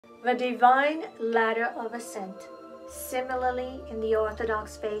The Divine Ladder of Ascent. Similarly, in the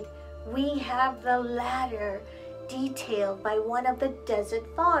Orthodox faith, we have the ladder detailed by one of the Desert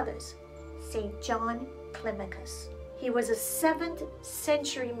Fathers, St. John Climacus. He was a 7th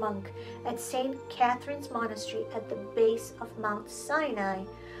century monk at St. Catherine's Monastery at the base of Mount Sinai,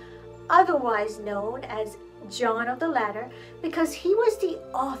 otherwise known as John of the Ladder, because he was the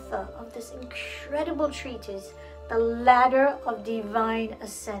author of this incredible treatise, the Ladder of Divine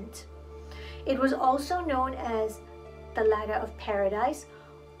Ascent. It was also known as the Ladder of Paradise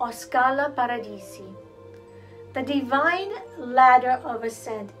or Scala Paradisi. The Divine Ladder of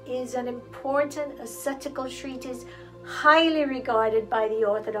Ascent is an important ascetical treatise highly regarded by the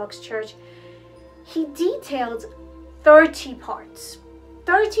Orthodox Church. He details 30 parts,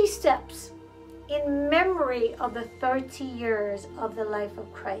 30 steps in memory of the 30 years of the life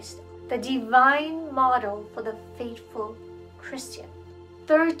of Christ, the divine model for the faithful Christian.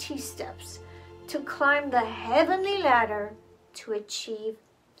 30 steps to climb the heavenly ladder to achieve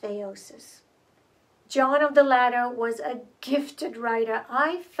Theosis. John of the Ladder was a gifted writer.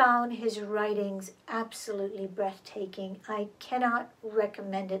 I found his writings absolutely breathtaking. I cannot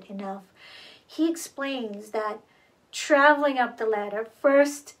recommend it enough. He explains that traveling up the ladder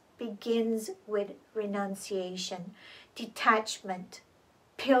first begins with renunciation, detachment,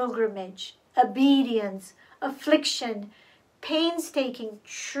 pilgrimage, obedience, affliction, painstaking,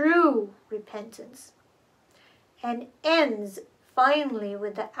 true repentance, and ends finally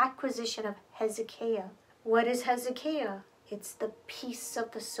with the acquisition of Hezekiah. What is Hezekiah? It's the peace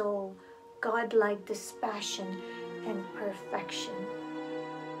of the soul, godlike dispassion and perfection.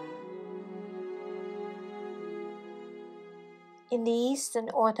 In the Eastern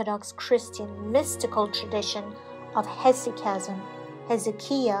Orthodox Christian mystical tradition of hesychasm,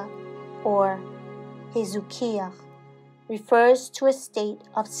 Hezekiah or Hezekiah refers to a state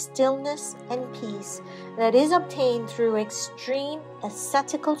of stillness and peace that is obtained through extreme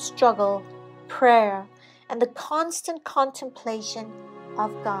ascetical struggle, prayer, and the constant contemplation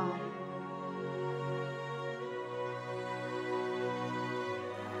of God.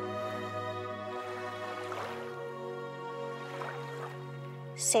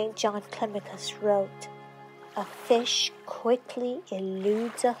 St. John Climacus wrote, "A fish quickly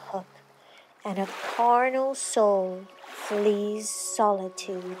eludes a hook, and a carnal soul flees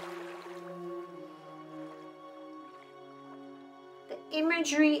solitude." The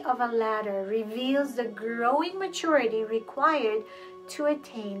imagery of a ladder reveals the growing maturity required to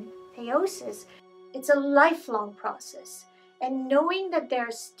attain theosis. It's a lifelong process, and knowing that there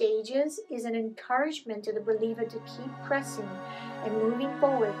are stages is an encouragement to the believer to keep pressing and moving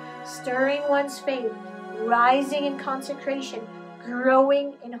forward, stirring one's faith, rising in consecration,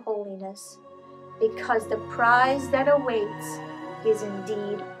 growing in holiness, because the prize that awaits is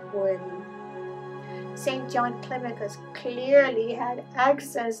indeed worthy. St. John Climacus clearly had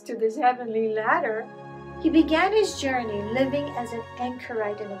access to this heavenly ladder. He began his journey living as an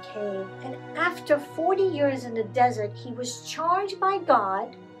anchorite in a cave, and after 40 years in the desert, he was charged by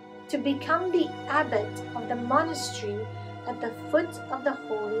God to become the abbot of the monastery at the foot of the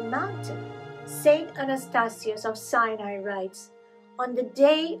holy mountain. Saint Anastasius of Sinai writes, "On the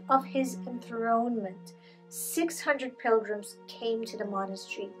day of his enthronement, 600 pilgrims came to the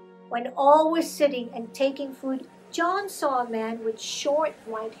monastery. When all were sitting and taking food, John saw a man with short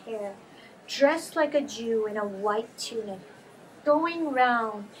white hair, dressed like a Jew in a white tunic, going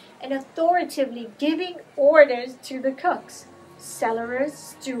round and authoritatively giving orders to the cooks, cellarers,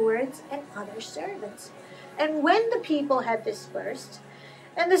 stewards, and other servants. And when the people had dispersed,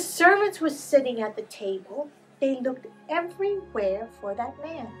 and the servants were sitting at the table, they looked everywhere for that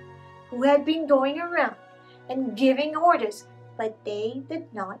man who had been going around and giving orders, but they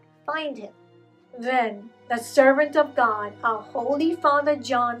did not find him. Then the servant of God, our Holy Father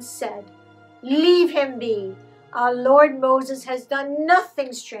John, said, 'Leave him be. Our Lord Moses has done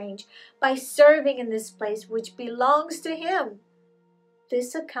nothing strange by serving in this place which belongs to him.'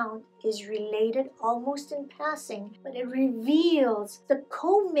 This account is related almost in passing, but it reveals the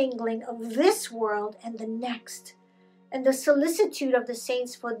commingling of this world and the next, and the solicitude of the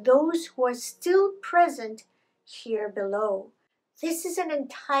saints for those who are still present here below. This is an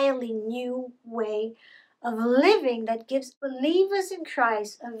entirely new way of living that gives believers in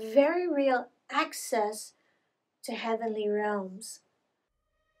Christ a very real access to heavenly realms."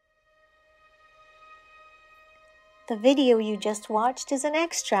 The video you just watched is an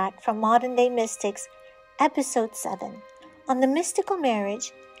extract from Modern Day Mystics, Episode 7, on the mystical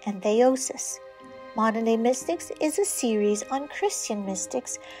marriage and theosis. Modern Day Mystics is a series on Christian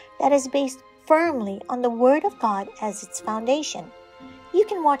mystics that is based firmly on the Word of God as its foundation. You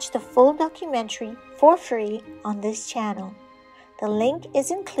can watch the full documentary for free on this channel. The link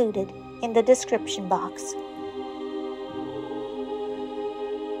is included in the description box.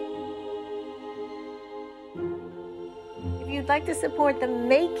 If you'd like to support the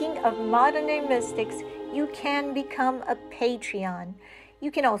making of modern day mystics, you can become a Patreon. You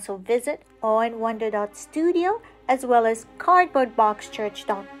can also visit awandwonder.studio as well as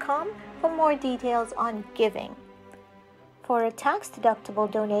cardboardboxchurch.com for more details on giving. For a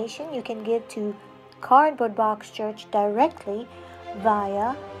tax-deductible donation, you can give to Cardboard Box Church directly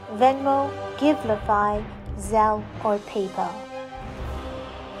via Venmo, Givelify, Zelle, or PayPal.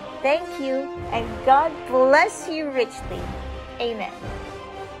 Thank you, and God bless you richly. Amen.